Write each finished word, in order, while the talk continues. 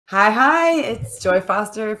Hi, it's Joy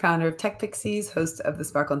Foster, founder of TechPixies, host of the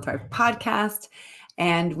Sparkle and Thrive podcast.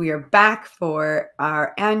 And we are back for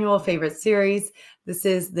our annual favorite series. This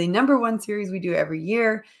is the #1 series we do every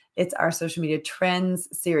year. It's our social media trends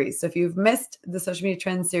series. So if you've missed the social media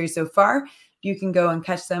trends series so far, you can go and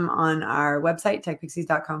catch them on our website,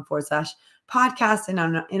 techpixies.com/podcast.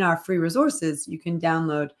 And in our free resources, you can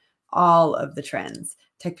download all of the trends,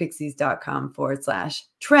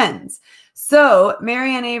 techpixies.com/trends. So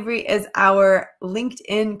Marianne Avery is our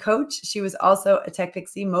LinkedIn coach. She was also a Tech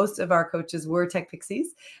Pixie. Most of our coaches were Tech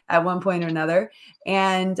Pixies at one point or another.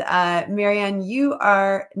 And Marianne, you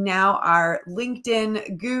are now our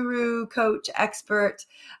LinkedIn guru, coach, expert,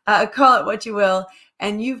 call it what you will.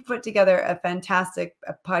 And you've put together a fantastic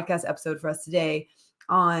podcast episode for us today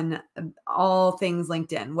on all things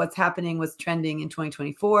LinkedIn, what's happening, what's trending in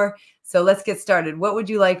 2024. So let's get started. What would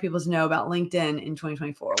you like people to know about LinkedIn in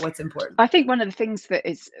 2024? What's important? I think one of the things that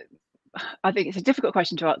is, I think it's a difficult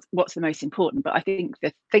question to ask, what's the most important, but I think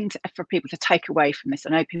the thing for people to take away from this, I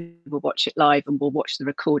know people will watch it live and will watch the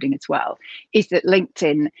recording as well, is that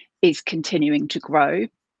LinkedIn is continuing to grow.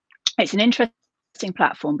 It's an interesting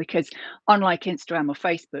platform because unlike Instagram or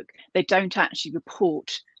Facebook, they don't actually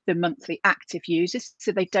report the monthly active users.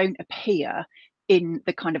 So they don't appear in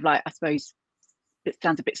the kind of, like, I suppose, it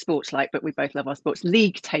sounds a bit sports-like, but we both love our sports,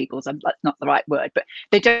 league tables, and that's not the right word, but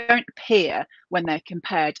they don't appear when they're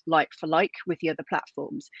compared like for like with the other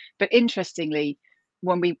platforms. But interestingly,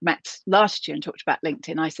 when we met last year and talked about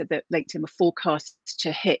LinkedIn, I said that LinkedIn were forecast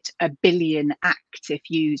to hit 1 billion active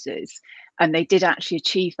users, and they did actually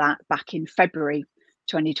achieve that back in February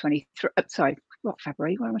 2023. Sorry, what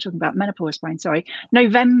February? What am I talking about? Menopause brain, sorry.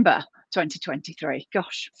 November 2023.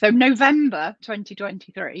 Gosh. So November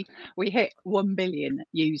 2023, we hit 1 billion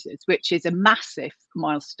users, which is a massive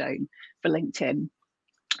milestone for LinkedIn.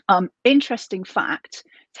 Interesting fact,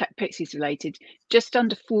 Tech Pixies related, just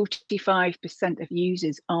under 45% of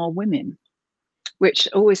users are women, which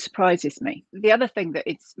always surprises me. The other thing that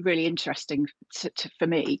is really interesting for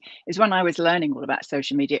me is when I was learning all about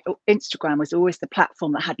social media, Instagram was always the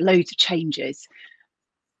platform that had loads of changes.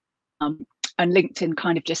 And LinkedIn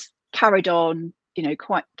kind of just carried on,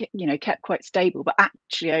 kept quite stable. But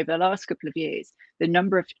actually, over the last couple of years, the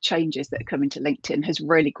number of changes that are coming to LinkedIn has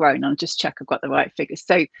really grown. I'll just check I've got the right figures.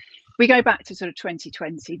 So we go back to sort of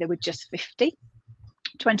 2020, there were just 50.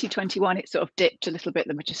 2021, it sort of dipped a little bit,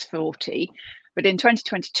 there were just 40. But in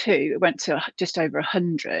 2022, it went to just over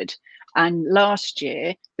 100. And last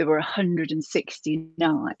year, there were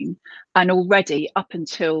 169. And already up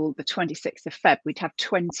until the 26th of Feb, we'd have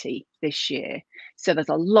 20 this year. So there's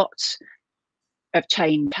a lot of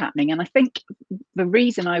change happening. And I think the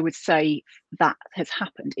reason I would say that has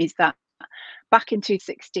happened is that back in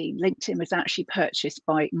 2016, LinkedIn was actually purchased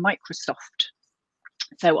by Microsoft.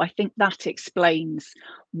 So I think that explains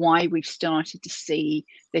why we've started to see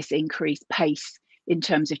this increased pace in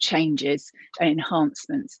terms of changes and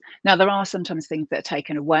enhancements. Now, there are sometimes things that are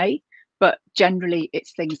taken away, but generally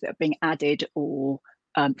it's things that are being added or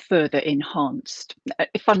further enhanced.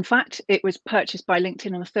 A fun fact, it was purchased by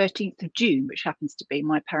LinkedIn on the 13th of June, which happens to be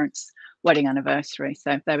my parents' wedding anniversary.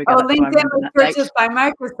 So there we go. Oh, LinkedIn was purchased by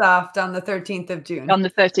Microsoft on the 13th of June. On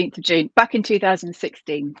the 13th of June, back in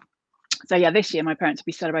 2016. So yeah, this year my parents will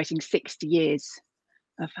be celebrating 60 years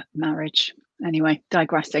of marriage. Anyway,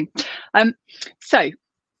 digressing. In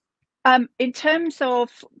terms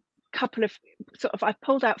of a couple of I've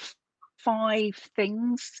pulled out 5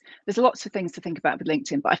 things. There's lots of things to think about with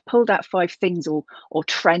LinkedIn, but I've pulled out 5 things or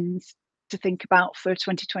trends to think about for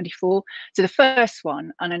 2024. So the first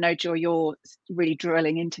one, and I know, Joy, you're really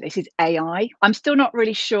drilling into this, is AI. I'm still not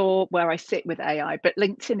really sure where I sit with AI, but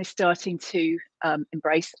LinkedIn is starting to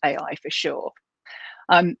embrace AI for sure.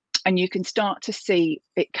 And you can start to see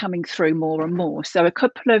it coming through more and more. So a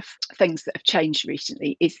couple of things that have changed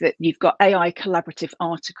recently is that you've got AI collaborative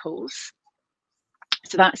articles.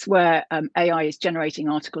 So that's where AI is generating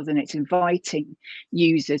articles and it's inviting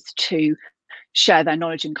users to share their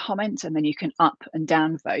knowledge and comment, and then you can up and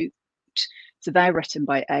down vote. So they're written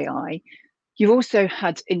by AI. You've also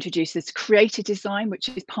had introduced this creator design, which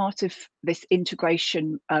is part of this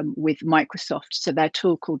integration with Microsoft. So their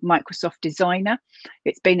tool called Microsoft Designer.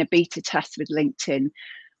 It's been a beta test with LinkedIn.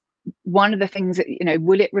 One of the things that,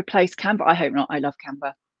 will it replace Canva? I hope not. I love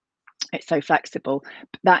Canva. It's so flexible.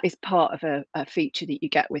 But that is part of a feature that you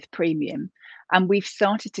get with Premium. And we've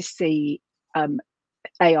started to see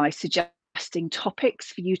AI suggesting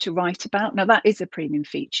topics for you to write about. Now, that is a premium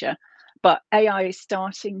feature, but AI is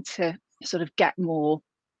starting to sort of get more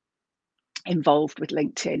involved with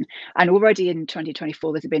LinkedIn. And already in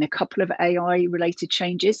 2024, there's been a couple of AI related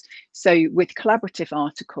changes. So with collaborative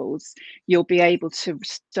articles, you'll be able to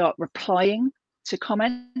start replying to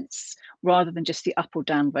comments rather than just the up or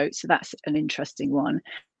down vote. So that's an interesting one.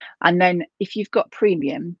 And then if you've got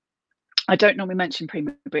premium, I don't normally mention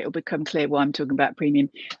premium, but it'll become clear why I'm talking about premium,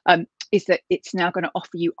 is that it's now going to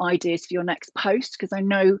offer you ideas for your next post. Because I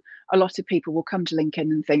know a lot of people will come to LinkedIn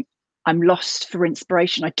and think, I'm lost for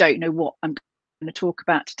inspiration. I don't know what I'm going to talk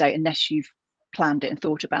about today unless you've planned it and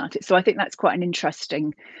thought about it. So I think that's quite an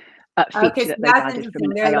interesting feature So that they've that's added from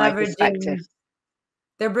interesting. an They're AI perspective.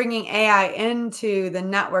 they're bringing AI into the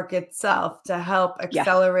network itself to help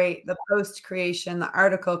accelerate the post creation, the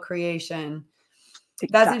article creation.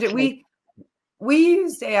 Exactly. We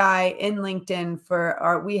used AI in LinkedIn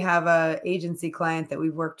for we have a agency client that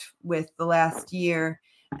we've worked with the last year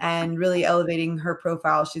and really elevating her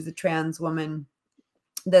profile. She's a trans woman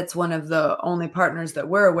that's one of the only partners that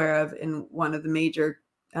we're aware of in one of the major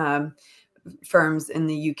firms in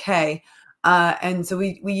the UK. And so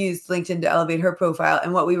we used LinkedIn to elevate her profile.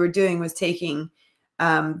 And what we were doing was taking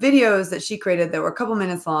videos that she created that were a couple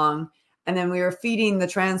minutes long. And then we were feeding the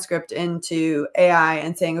transcript into AI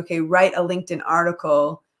and saying, okay, write a LinkedIn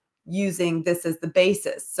article using this as the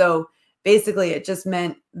basis. So basically it just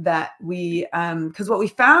meant that because what we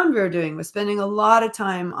found we were doing was spending a lot of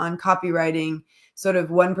time on copywriting, sort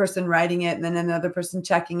of one person writing it and then another person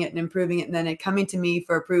checking it and improving it and then it coming to me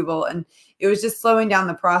for approval. And it was just slowing down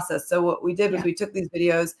the process. So what we did was we took these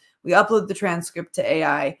videos, we uploaded the transcript to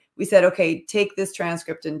AI. We said, okay, take this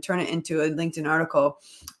transcript and turn it into a LinkedIn article.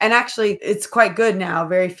 And actually it's quite good now.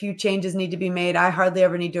 Very few changes need to be made. I hardly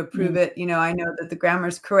ever need to approve it. You know, I know that the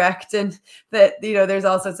grammar's correct and that, you know, there's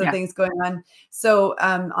all sorts of things going on. So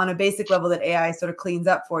on a basic level that AI sort of cleans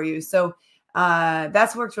up for you. So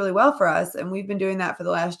that's worked really well for us. And we've been doing that for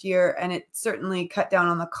the last year. And it certainly cut down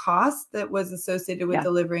on the cost that was associated with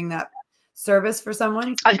delivering that service for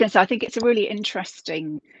someone. I was going to say, I think it's a really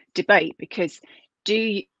interesting debate because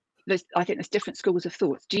I think there's different schools of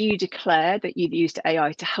thought. Do you declare that you've used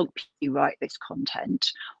AI to help you write this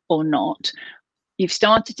content or not? You've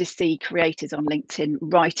started to see creators on LinkedIn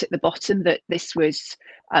right at the bottom that this was,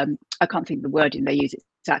 I can't think of the wording they use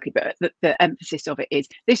exactly, but the emphasis of it is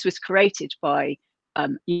this was created by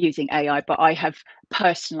using AI, but I have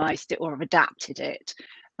personalized it or have adapted it.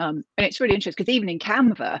 And it's really interesting because even in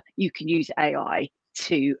Canva, you can use AI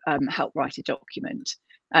to help write a document.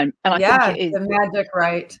 And I think it is the magic,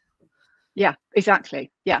 right? Yeah, exactly.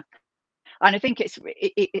 Yeah. And I think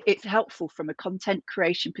it's helpful from a content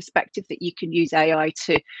creation perspective that you can use AI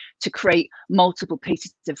to create multiple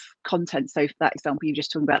pieces of content. So for that example you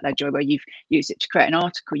just talking about there, Joy, where you've used it to create an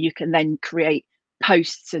article, you can then create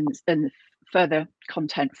posts and further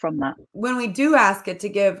content from that. When we do ask it to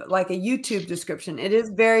give like a YouTube description, it is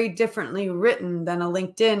very differently written than a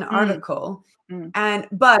LinkedIn article.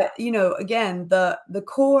 But you know, again, the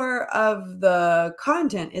core of the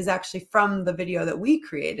content is actually from the video that we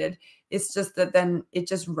created. It's just that then it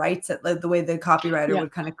just writes it like the way the copywriter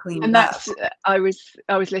would kind of clean it up. I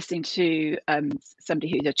was listening to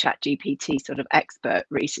somebody who's a ChatGPT sort of expert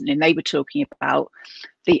recently, and they were talking about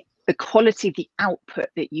the quality of the output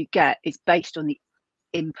that you get is based on the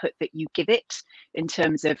input that you give it in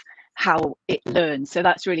terms of how it learns. So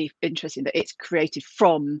that's really interesting that it's created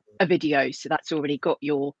from a video, so that's already got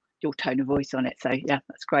your tone of voice on it. So yeah,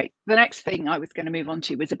 that's great. The next thing I was going to move on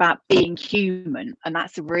to was about being human, and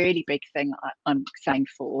that's a really big thing I'm saying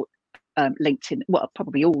for LinkedIn, well,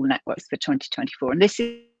 probably all networks for 2024. And this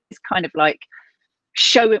is kind of like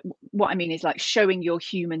what I mean is like showing your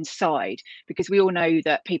human side, because we all know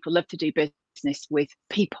that people love to do business with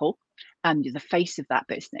people and you're the face of that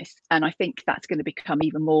business. And I think that's going to become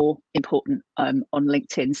even more important on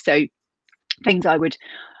LinkedIn. So things I would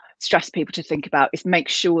stress people to think about is make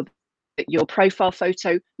sure that your profile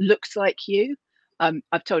photo looks like you.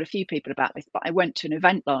 I've told a few people about this, but I went to an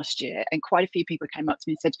event last year and quite a few people came up to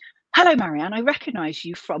me and said, "Hello, Marianne, I recognize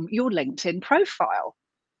you from your LinkedIn profile."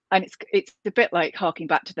 And it's a bit like harking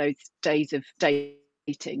back to those days of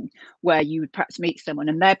dating where you would perhaps meet someone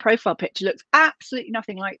and their profile picture looks absolutely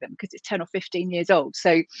nothing like them because it's 10 or 15 years old.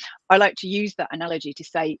 So I like to use that analogy to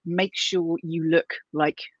say, make sure you look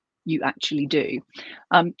like you actually do.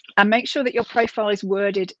 And make sure that your profile is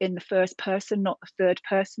worded in the first person, not the third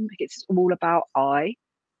person, because it's all about I.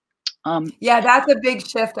 Yeah, that's a big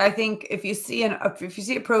shift. I think if you see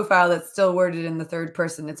a profile that's still worded in the third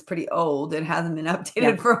person, it's pretty old. It hasn't been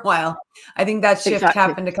updated for a while. I think that shift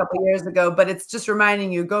happened a couple of years ago, but it's just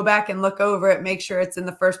reminding you, go back and look over it, make sure it's in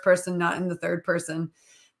the first person, not in the third person.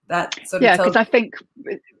 That sort of because I think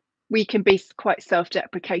we can be quite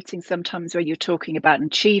self-deprecating sometimes, where you're talking about an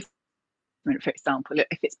achievement, for example.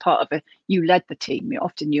 If it's part of you led the team,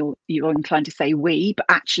 often you're inclined to say we, but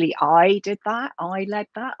actually I did that, I led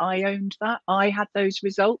that, I owned that, I had those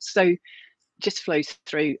results. So just flows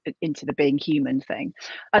through into the being human thing.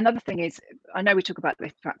 Another thing is, I know we talk about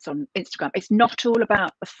this perhaps on Instagram, it's not all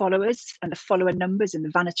about the followers and the follower numbers and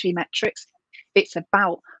the vanity metrics. It's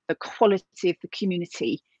about the quality of the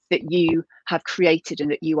community that you have created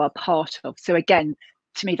and that you are part of. So again,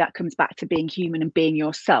 to me, that comes back to being human and being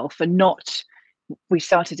yourself, and not, we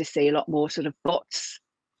started to see a lot more sort of bots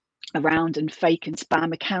around and fake and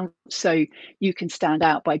spam accounts. So you can stand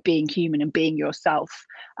out by being human and being yourself.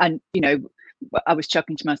 And, you know, I was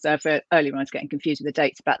chuckling to myself earlier when I was getting confused with the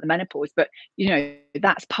dates about the menopause, but, you know,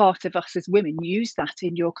 that's part of us as women. Use that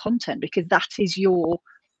in your content, because that is your,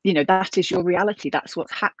 you know, that is your reality. That's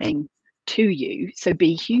what's happening to you. So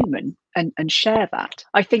be human and share that.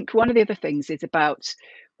 I think one of the other things is about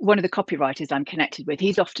one of the copywriters I'm connected with.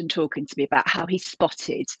 He's often talking to me about how he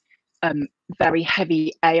spotted very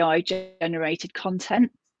heavy AI generated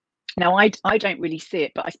content. Now, I don't really see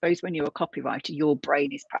it, but I suppose when you're a copywriter, your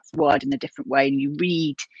brain is perhaps wired in a different way and you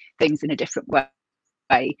read things in a different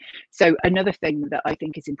way. So another thing that I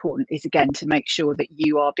think is important is, again, to make sure that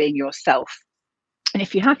you are being yourself. And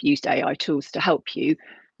if you have used AI tools to help you,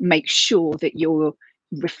 make sure that you're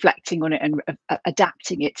reflecting on it and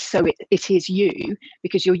adapting it so it is you,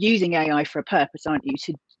 because you're using AI for a purpose, aren't you,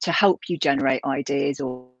 to help you generate ideas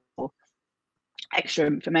or extra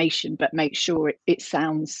information, but make sure it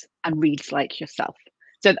sounds and reads like yourself.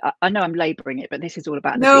 So I know I'm laboring it, but this is all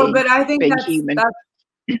about but I think being human.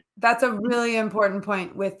 That's a really important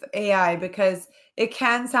point with AI, because it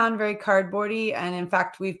can sound very cardboardy, and in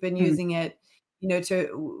fact, we've been using it. You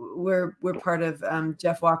know, we're part of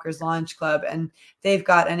Jeff Walker's Launch Club, and they've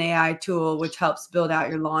got an AI tool which helps build out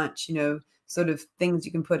your launch. You know, sort of things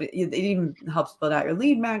you can put it. It even helps build out your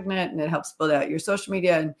lead magnet, and it helps build out your social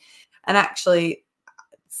media, and actually,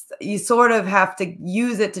 you sort of have to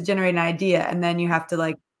use it to generate an idea, and then you have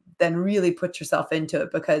to then really put yourself into it,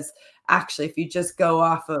 because actually, if you just go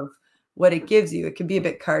off of what it gives you, it can be a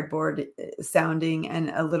bit cardboard sounding and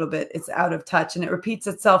a little bit, it's out of touch, and it repeats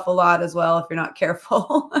itself a lot as well if you're not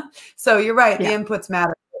careful. So you're right, the inputs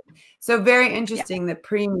matter. So very interesting that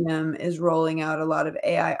Premium is rolling out a lot of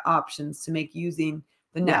AI options to make using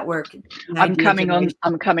the network. I'm coming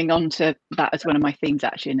on to that as one of my themes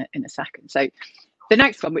actually in a second. So the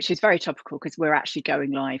next one, which is very topical because we're actually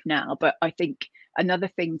going live now, but I think another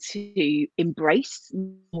thing to embrace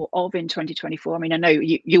more of in 2024. I mean, I know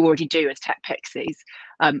you already do as TechPixies.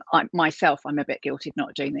 I'm a bit guilty of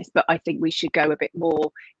not doing this, but I think we should go a bit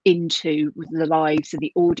more into the lives and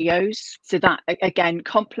the audios. So that, again,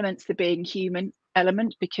 complements the being human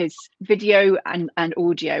element, because video and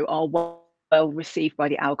audio are well received by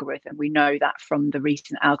the algorithm. We know that from the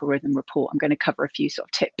recent algorithm report. I'm going to cover a few sort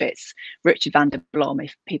of tidbits. Richard van der Blom,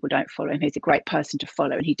 if people don't follow him, he's a great person to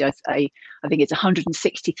follow, and he does I think it's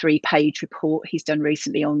 163 page report he's done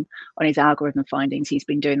recently on his algorithm findings. He's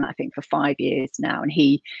been doing that, I think, for 5 years now, and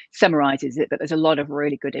he summarizes it, but there's a lot of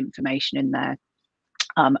really good information in there,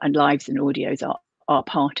 and lives and audios are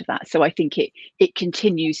part of that. So I think it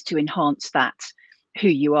continues to enhance that who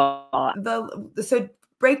you are. So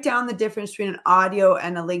break down the difference between an audio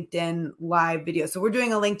and a LinkedIn live video. So we're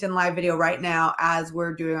doing a LinkedIn live video right now as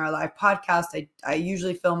we're doing our live podcast. I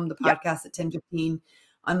usually film the podcast at 10:15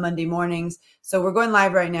 on Monday mornings. So we're going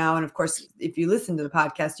live right now. And of course, if you listen to the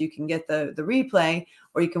podcast, you can get the replay,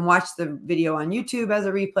 or you can watch the video on YouTube as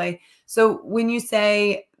a replay. So when you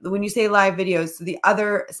say live videos, so the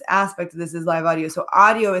other aspect of this is live audio. So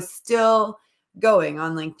audio is still going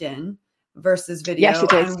on LinkedIn versus video. Yes,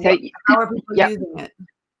 it is. And how are people using it?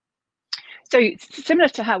 So similar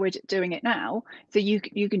to how we're doing it now. So you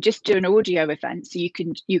can just do an audio event. So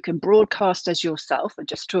you can broadcast as yourself and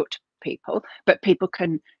just talk to people, but people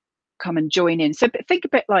can come and join in. So think a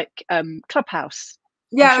bit like Clubhouse.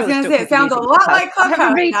 Yeah, I was going to say, it sounds a lot like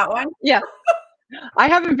Clubhouse, that one. Yeah, I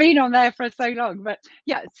haven't been on there for so long, but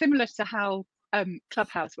yeah, similar to how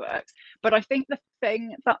Clubhouse works. But I think the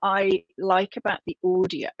thing that I like about the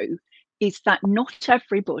audio is that not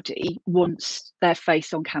everybody wants their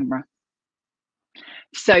face on camera.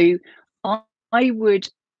 So I would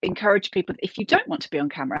encourage people, if you don't want to be on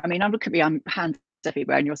camera, I mean, look at me, I'm hands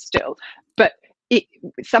everywhere and you're still, but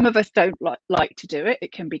some of us don't like to do it.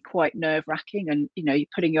 It can be quite nerve-wracking, and you're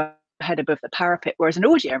putting your head above the parapet, whereas an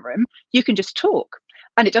audio room, you can just talk,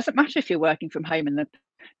 and it doesn't matter if you're working from home and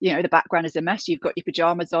the background is a mess, you've got your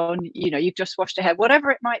pajamas on, you've just washed your hair,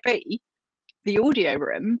 whatever it might be, the audio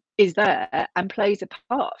room is there and plays a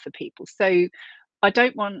part for people. So I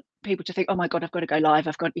don't want people to think, oh my God, I've got to go live.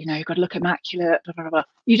 I've got, you've got to look immaculate, blah, blah, blah.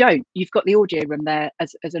 You don't. You've got the audio room there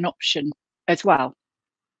as an option as well.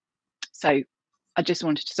 So I just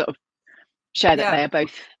wanted to sort of share that they are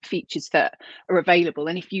both features that are available.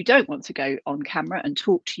 And if you don't want to go on camera and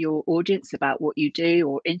talk to your audience about what you do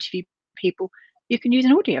or interview people, you can use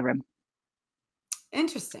an audio room.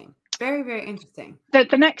 Interesting. Very, very interesting. The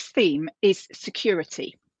next theme is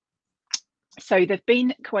security. So there've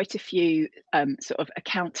been quite a few sort of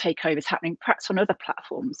account takeovers happening, perhaps on other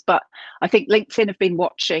platforms, but I think LinkedIn have been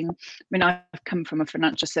watching. I mean, I've come from a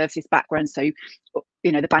financial services background, so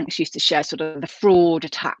the banks used to share sort of the fraud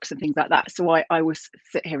attacks and things like that. So I always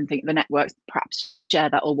sit here and think the networks perhaps share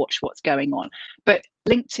that or watch what's going on. But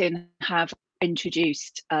LinkedIn have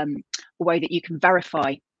introduced a way that you can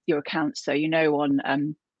verify your account. So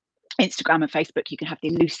on Instagram and Facebook, you can have the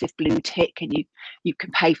elusive blue tick, and you can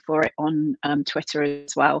pay for it on Twitter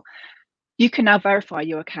as well. You can now verify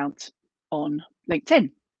your account on LinkedIn.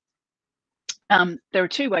 There are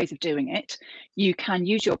two ways of doing it. You can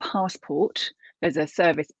use your passport. There's a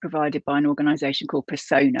service provided by an organization called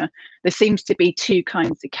Persona. There seems to be two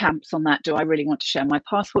kinds of camps on that. Do I really want to share my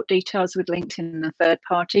passport details with LinkedIn and a third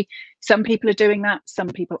party? Some people are doing that, some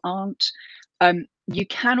people aren't. You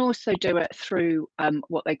can also do it through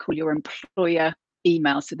what they call your employer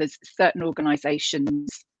email. So there's certain organizations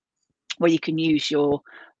where you can use your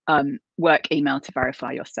work email to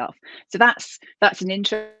verify yourself. So that's an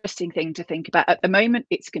interesting thing to think about. At the moment,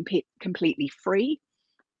 it's completely free.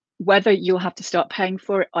 Whether you'll have to start paying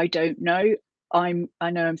for it, I don't know. I'm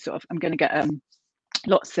going to get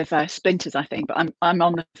lots of splinters, I think, but I'm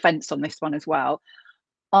on the fence on this one as well.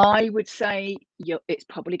 I would say it's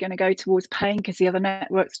probably going to go towards paying because the other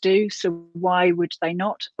networks do. So why would they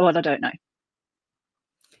not? Well, I don't know.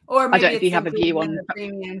 Or maybe I don't know if you have a view on the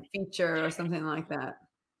premium feature or something like that.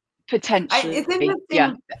 Potentially, it's interesting.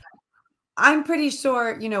 Yeah. I'm pretty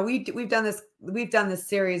sure, we've done this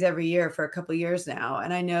series every year for a couple of years now,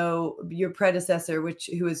 and I know your predecessor,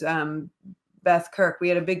 who was Beth Kirk, we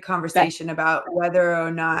had a big conversation about whether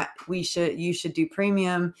or not you should do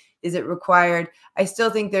premium. Is it required? I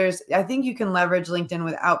still think I think you can leverage LinkedIn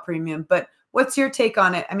without premium, but what's your take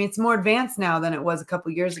on it? I mean, it's more advanced now than it was a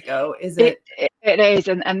couple of years ago. Is it? It is,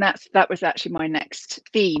 and that was actually my next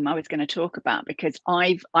theme I was going to talk about, because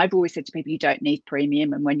I've always said to people, you don't need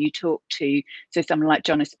premium. And when you talk to someone like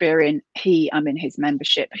John Asperian, I'm in his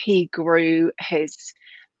membership. He grew his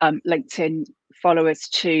LinkedIn followers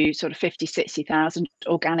to sort of 50, 60,000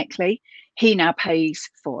 organically. He now pays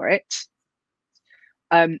for it.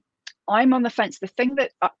 I'm on the fence. The thing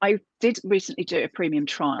that I did recently do a premium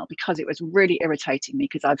trial because it was really irritating me,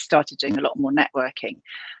 because I've started doing a lot more networking,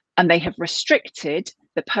 and they have restricted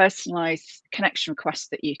the personalized connection requests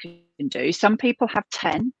that you can do. Some people have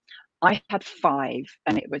 10. I had 5,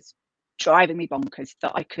 and it was driving me bonkers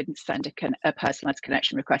that I couldn't send a personalized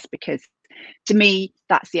connection request, because to me,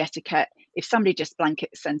 that's the etiquette. If somebody just blanket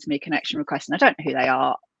sends me a connection request and I don't know who they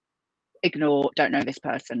are, ignore, don't know this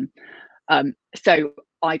person. So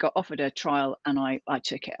I got offered a trial and I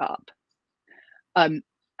took it up.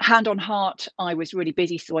 Hand on heart, I was really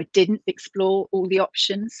busy, so I didn't explore all the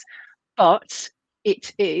options, but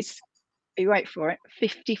it is, you wait for it,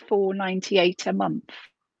 $54.98 a month.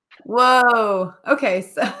 Whoa. Okay.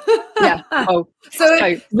 So yeah. Oh,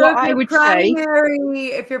 so what I would say,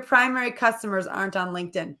 if your primary customers aren't on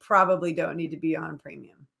LinkedIn, probably don't need to be on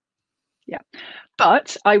premium. Yeah,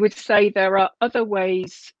 but I would say there are other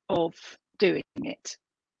ways of doing it.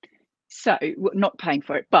 So not paying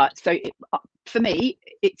for it, but for me,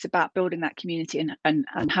 it's about building that community and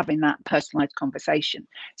having that personalized conversation.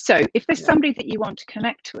 So if there's somebody that you want to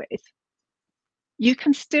connect with, you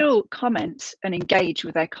can still comment and engage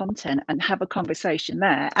with their content and have a conversation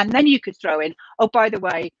there. And then you could throw in, oh, by the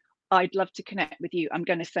way, I'd love to connect with you. I'm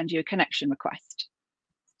going to send you a connection request.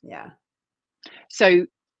 Yeah. So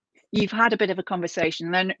you've had a bit of a conversation,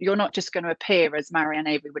 and then you're not just going to appear as Marianne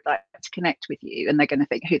Avery would like to connect with you, and they're going to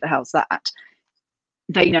think, who the hell's that?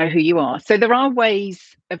 They know who you are. So there are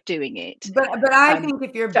ways of doing it. But I think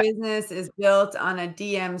if your business is built on a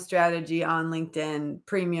DM strategy on LinkedIn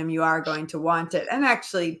premium, you are going to want it. And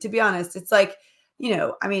actually, to be honest, it's like,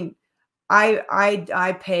 I mean,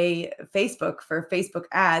 I pay Facebook for Facebook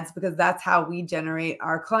ads because that's how we generate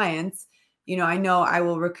our clients. I know I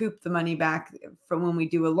will recoup the money back from when we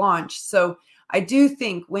do a launch. So I do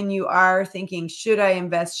think when you are thinking, should I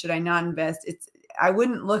invest? Should I not invest? I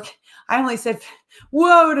wouldn't look, I only said,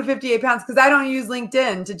 whoa, to 58 pounds because I don't use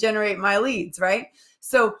LinkedIn to generate my leads, right?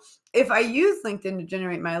 So if I use LinkedIn to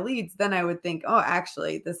generate my leads, then I would think, oh,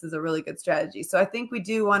 actually, this is a really good strategy. So I think we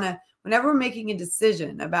do want to, whenever we're making a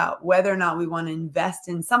decision about whether or not we want to invest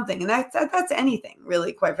in something, and that's anything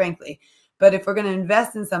really, quite frankly. But if we're going to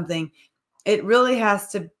invest in something, it really has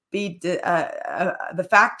to be the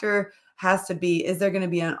factor has to be, is there going to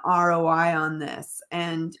be an ROI on this?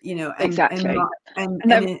 And, you know, exactly.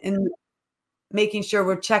 and making sure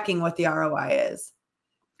we're checking what the ROI is,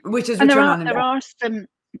 which is and return on investment. There are some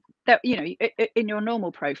that, you know, in your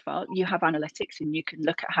normal profile, you have analytics and you can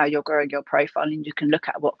look at how you're growing your profile and you can look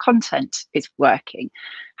at what content is working.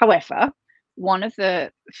 However, one of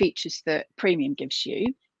the features that Premium gives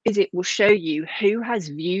you is it will show you who has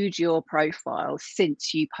viewed your profile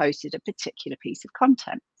since you posted a particular piece of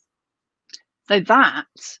content. So that,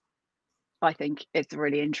 I think, it's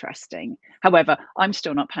really interesting. However, I'm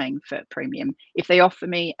still not paying for Premium. If they offer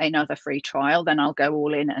me another free trial, then I'll go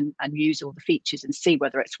all in and use all the features and see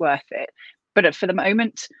whether it's worth it. But for the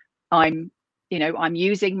moment, I'm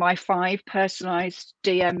using my 5 personalized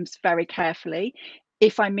DMs very carefully.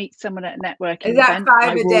 If I meet someone at a networking event,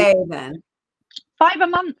 5 a day then? 5 a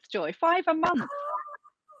month, Joy, 5 a month.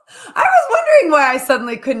 I was wondering why I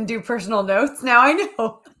suddenly couldn't do personal notes. Now I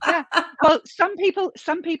know. Yeah. Well, some people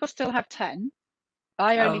still have 10.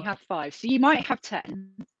 I only have 5. So you might have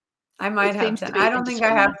 10. I might have 10. I don't think I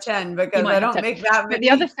have 10 because I don't make that many. But the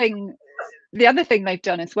other thing they've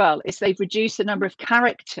done as well is they've reduced the number of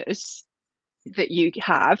characters that you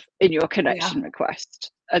have in your connection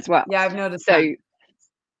request as well. Yeah, I've noticed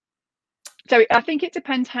So I think it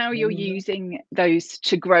depends how you're using those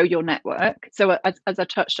to grow your network. So as I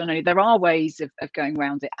touched on, there are ways of going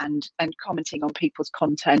around it and commenting on people's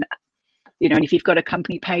content. You know, and if you've got a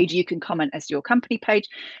company page, you can comment as your company page.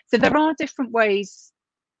 So there are different ways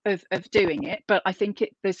of doing it, but I think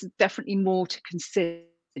there's definitely more to consider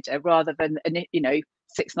rather than,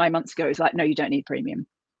 6-9 months ago, it's like, no, you don't need Premium.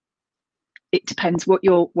 It depends what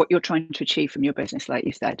you're trying to achieve from your business, like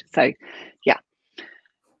you said. So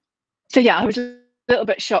yeah, I was a little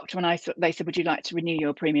bit shocked when they said, would you like to renew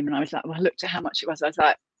your Premium? And I was like, well, I looked at how much it was. I was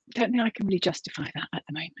like, I don't think I can really justify that at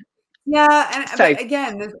the moment. Yeah, but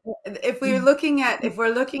again, if we're looking at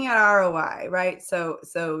ROI, right? So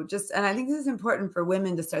just, and I think this is important for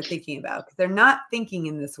women to start thinking about, because they're not thinking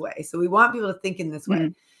in this way. So we want people to think in this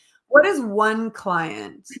way. What is one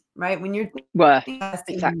client, right? When you're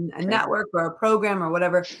investing in a network or a program or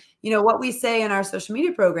whatever, what we say in our social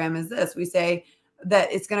media program is this: we say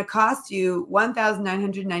that it's going to cost you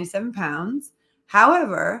 £1,997.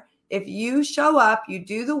 However, if you show up, you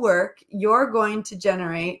do the work, you're going to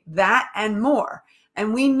generate that and more.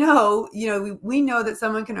 And we know, we know that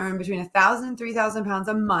someone can earn between £1,000 and £3,000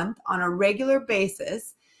 a month on a regular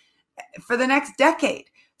basis for the next decade.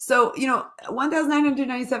 So,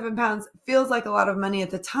 £1,997 feels like a lot of money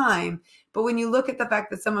at the time. But when you look at the fact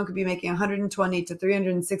that someone could be making £120,000 to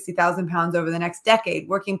 £360,000 over the next decade,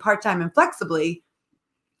 working part-time and flexibly,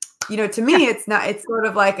 to me, it's sort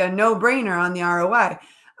of like a no-brainer on the ROI.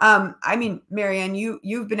 I mean, Marianne,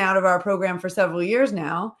 you've been out of our program for several years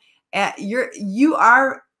now. You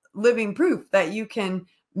are living proof that you can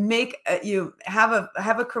you have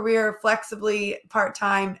a career flexibly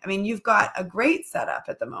part-time. I mean, you've got a great setup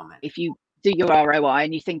at the moment. If you do your ROI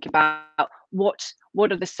and you think about what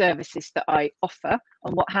are the services that I offer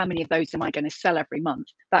and how many of those am I going to sell every month,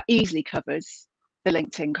 that easily covers the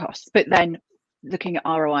LinkedIn costs. But then looking at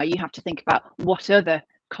ROI, you have to think about what other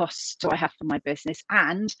costs do I have for my business,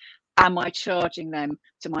 and am I charging them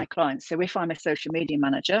to my clients? So if I'm a social media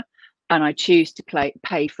manager and I choose to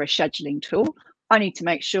pay for a scheduling tool, I need to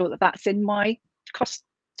make sure that that's in my cost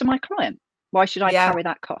to my client. Why should I carry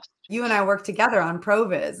that cost? You and I worked together on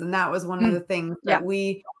ProViz, and that was one of the things that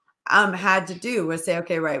we had to do, was say,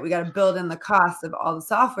 okay, right, we got to build in the cost of all the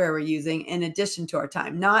software we're using in addition to our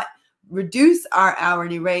time, not reduce our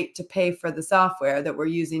hourly rate to pay for the software that we're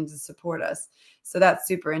using to support us. So that's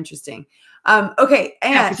super interesting. Okay,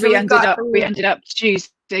 and so we ended up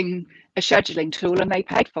choosing a scheduling tool, and they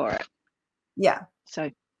paid for it. Yeah.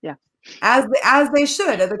 So yeah, as they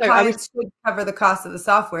should. The clients should cover the cost of the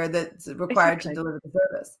software that's required to deliver the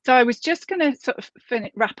service. So I was just going to sort of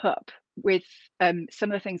wrap up with some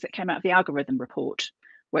of the things that came out of the algorithm report,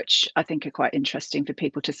 which I think are quite interesting for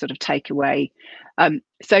people to sort of take away.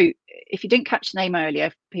 So if you didn't catch the name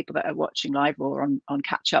earlier, people that are watching live or on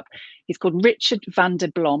catch up, he's called Richard van der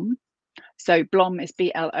Blom. So Blom is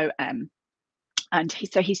BLOM. And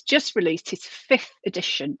he's just released his 5th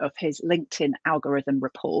edition of his LinkedIn algorithm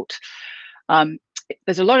report.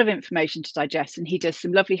 There's a lot of information to digest, and he does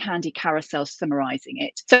some lovely handy carousels summarizing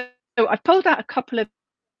it. So I've pulled out a couple of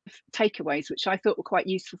takeaways, which I thought were quite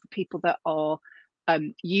useful for people that are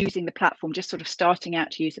using the platform, just sort of starting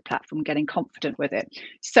out to use the platform, getting confident with it.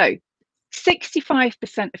 So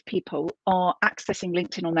 65% of people are accessing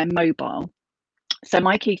LinkedIn on their mobile. So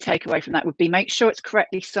my key takeaway from that would be make sure it's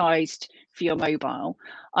correctly sized for your mobile.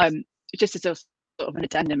 Just as a sort of an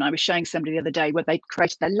addendum, I was showing somebody the other day where they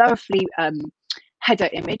created their lovely header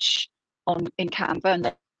image in Canva, and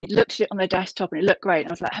they looked at it on their desktop and it looked great. And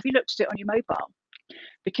I was like, have you looked at it on your mobile?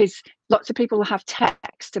 Because lots of people have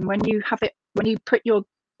text, and when you put your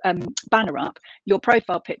banner up, your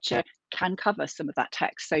profile picture can cover some of that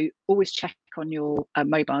text. So always check on your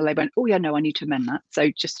mobile. They went, oh yeah, no, I need to amend that.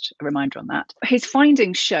 So just a reminder on that. His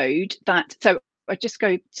findings showed that, so I just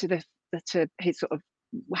go to his sort of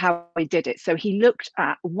how he did it. So he looked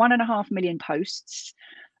at 1.5 million posts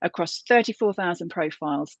across 34,000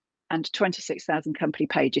 profiles and 26,000 company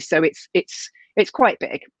pages. So it's quite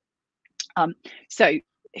big. So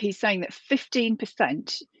he's saying that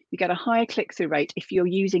 15%, you get a higher click-through rate if you're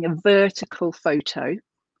using a vertical photo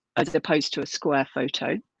as opposed to a square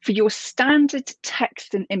photo. For your standard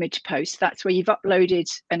text and image posts, that's where you've uploaded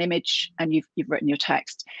an image and you've written your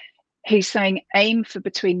text. He's saying aim for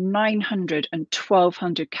between 900 and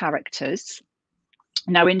 1,200 characters.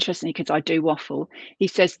 Now, interestingly, because I do waffle, he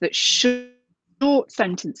says that short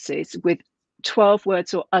sentences with 12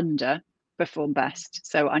 words or under perform best.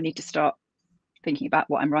 So I need to start thinking about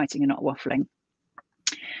what I'm writing and not waffling.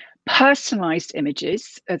 Personalized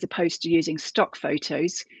images, as opposed to using stock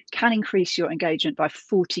photos, can increase your engagement by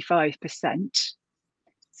 45%.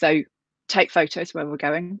 So take photos where we're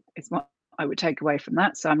going is what I would take away from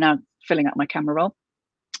that. So I'm now filling up my camera roll.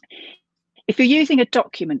 If you're using a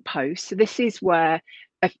document post, so this is where,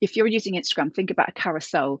 if you're using Instagram, think about a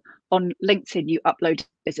carousel. On LinkedIn, you upload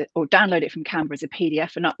or download it from Canva as a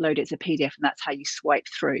PDF and upload it as a PDF, and that's how you swipe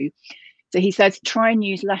through. So he says, try and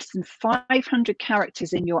use less than 500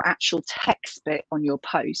 characters in your actual text bit on your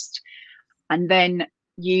post, and then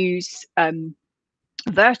use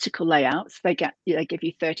vertical layouts. They give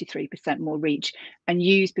you 33% more reach, and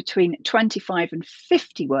use between 25 and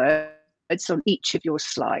 50 words on each of your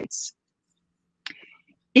slides.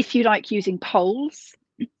 If you like using polls,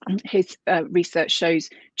 his research shows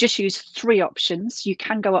just use 3 options. You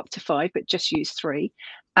can go up to 5, but just use 3,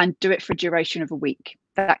 and do it for a duration of a week.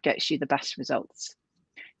 That gets you the best results.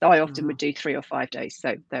 So I often would do 3 or 5 days.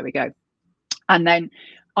 So there we go. And then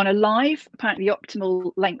on a live, apparently the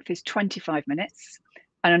optimal length is 25 minutes,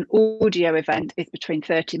 and an audio event is between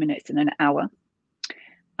 30 minutes and an hour.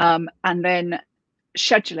 And then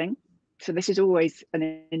scheduling. So this is always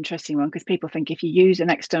an interesting one, because people think if you use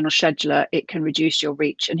an external scheduler, it can reduce your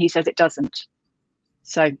reach, and he says it doesn't.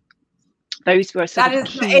 So those were some that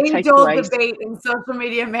is key the age-old takeaways. Debate in social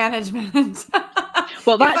media management.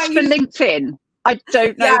 Well, that's for LinkedIn. I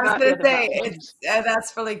don't know. Yeah, I was going to say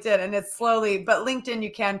that's for LinkedIn, and it's slowly, but LinkedIn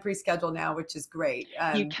you can pre-schedule now, which is great.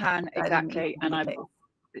 You can, exactly, and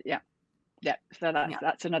so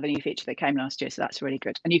that's another new feature that came last year, so that's really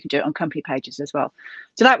good, and you can do it on company pages as well.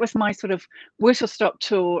 So that was my sort of whistle-stop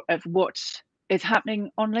tour of what is happening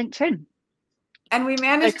on LinkedIn. And we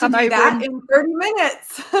managed to do that in 30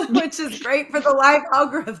 minutes, which is great for the live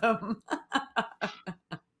algorithm.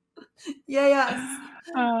 Yes.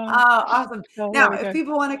 Awesome. Now, if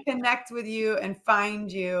people want to connect with you and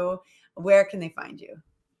find you, where can they find you?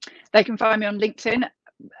 They can find me on LinkedIn,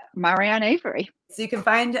 Marianne Avery. So you can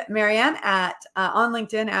find Marianne on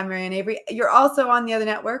LinkedIn at Marianne Avery. You're also on the other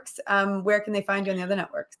networks. Where can they find you on the other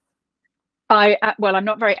networks? Well, I'm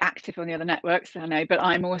not very active on the other networks, I know, but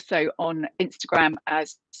I'm also on Instagram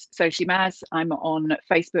as Socially Maz. I'm on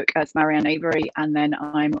Facebook as Marianne Avery, and then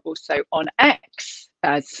I'm also on X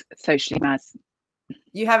as Socially Maz.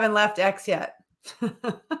 You haven't left X yet.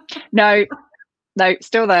 No,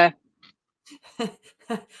 still there.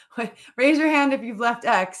 Raise your hand if you've left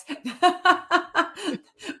X.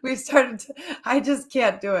 I just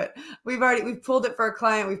can't do it. We've pulled it for a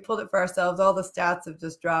client. We've pulled it for ourselves. All the stats have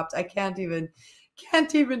just dropped. I can't even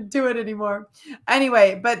do it anymore.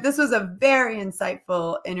 Anyway, but this was a very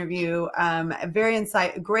insightful interview.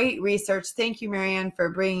 Great research. Thank you, Marianne, for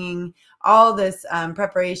bringing all this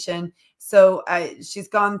preparation. So she's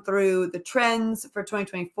gone through the trends for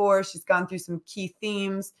 2024. She's gone through some key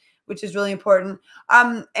themes, which is really important.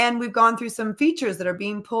 And we've gone through some features that are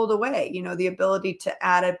being pulled away. You know, the ability to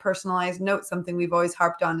add a personalized note, something we've always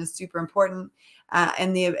harped on is super important,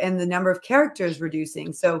 and the number of characters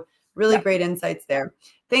reducing. So really great insights there.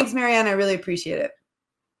 Thanks, Marianne. I really appreciate it.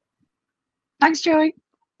 Thanks, Joey.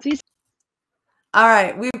 See you. All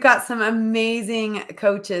right. We've got some amazing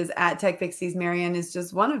coaches at TechPixies. Marianne is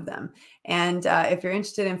just one of them. And if you're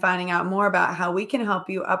interested in finding out more about how we can help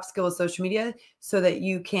you upskill with social media so that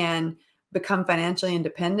you can become financially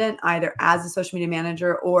independent, either as a social media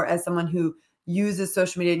manager or as someone who uses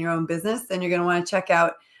social media in your own business, then you're going to want to check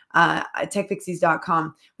out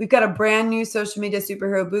TechPixies.com. We've got a brand new social media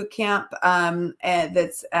superhero bootcamp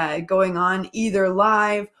that's going on either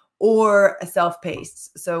live or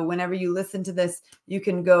self-paced. So whenever you listen to this, you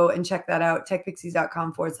can go and check that out,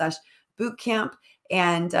 techpixies.com/bootcamp.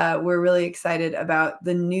 And we're really excited about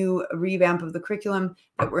the new revamp of the curriculum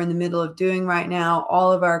that we're in the middle of doing right now.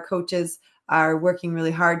 All of our coaches are working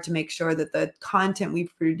really hard to make sure that the content we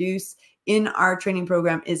produce in our training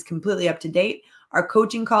program is completely up to date. Our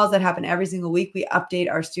coaching calls that happen every single week, we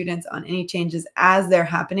update our students on any changes as they're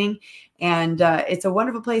happening. And it's a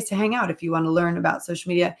wonderful place to hang out if you want to learn about social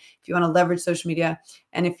media, if you want to leverage social media.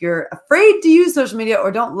 And if you're afraid to use social media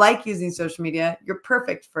or don't like using social media, you're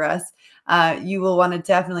perfect for us. You will want to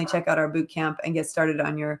definitely check out our bootcamp and get started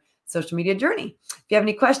on your social media journey. If you have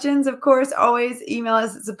any questions, of course, always email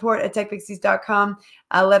us at support@techpixies.com.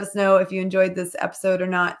 Let us know if you enjoyed this episode or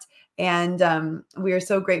not. And we are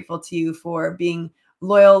so grateful to you for being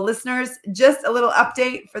loyal listeners. Just a little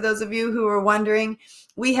update for those of you who are wondering,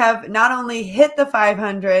 we have not only hit the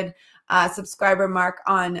 500 subscriber mark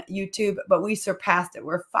on YouTube, but we surpassed it.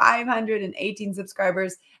 We're 518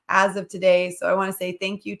 subscribers as of today. So I want to say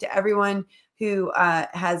thank you to everyone who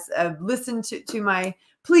has listened to my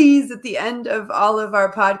pleas at the end of all of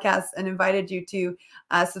our podcasts and invited you to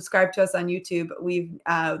subscribe to us on YouTube.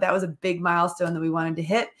 That was a big milestone that we wanted to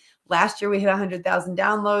hit. Last year, we hit 100,000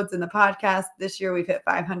 downloads in the podcast. This year, we've hit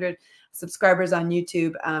 500 subscribers on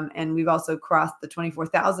YouTube. And we've also crossed the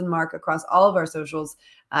 24,000 mark across all of our socials,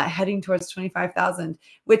 heading towards 25,000,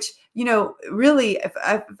 which, you know, really, if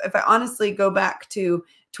I honestly go back to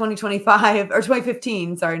 2025 or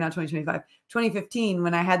 2015, sorry, not 2025, 2015,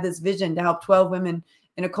 when I had this vision to help 12 women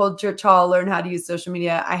in a cold church hall learn how to use social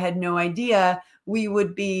media, I had no idea we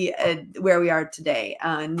would be where we are today,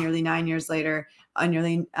 nearly 9 years later.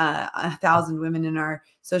 Nearly 1,000 women in our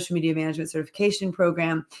social media management certification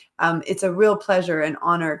program. It's a real pleasure and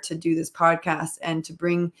honor to do this podcast and to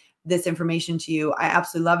bring this information to you. I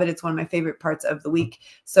absolutely love it. It's one of my favorite parts of the week.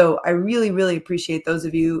 So I really, really appreciate those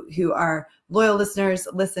of you who are loyal listeners,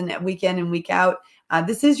 listen week in and week out.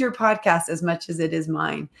 This is your podcast as much as it is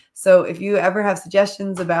mine. So if you ever have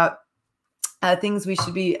suggestions about things we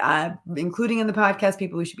should be including in the podcast,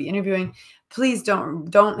 people we should be interviewing, please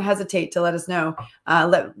don't hesitate to let us know.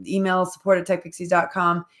 Email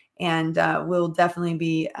support@techpixies.com, and we'll definitely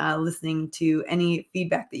be listening to any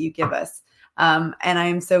feedback that you give us. And I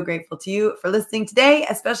am so grateful to you for listening today,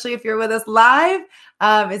 especially if you're with us live.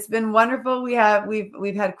 It's been wonderful.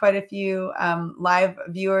 We've had quite a few live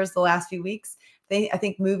viewers the last few weeks. I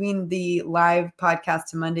think moving the live podcast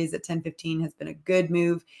to Mondays at 10:15 has been a good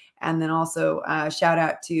move. And then also shout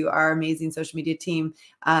out to our amazing social media team,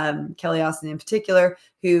 Kelly Austin in particular,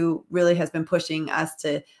 who really has been pushing us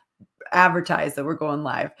to advertise that we're going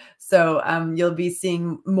live. So you'll be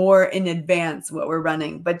seeing more in advance what we're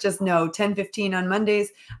running. But just know 10:15 on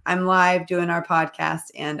Mondays, I'm live doing our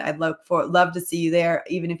podcast, and I'd love to see you there.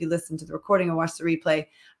 Even if you listen to the recording or watch the replay,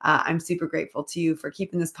 I'm super grateful to you for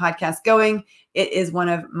keeping this podcast going. It is one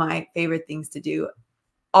of my favorite things to do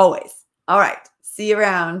always. All right. See you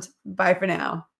around. Bye for now.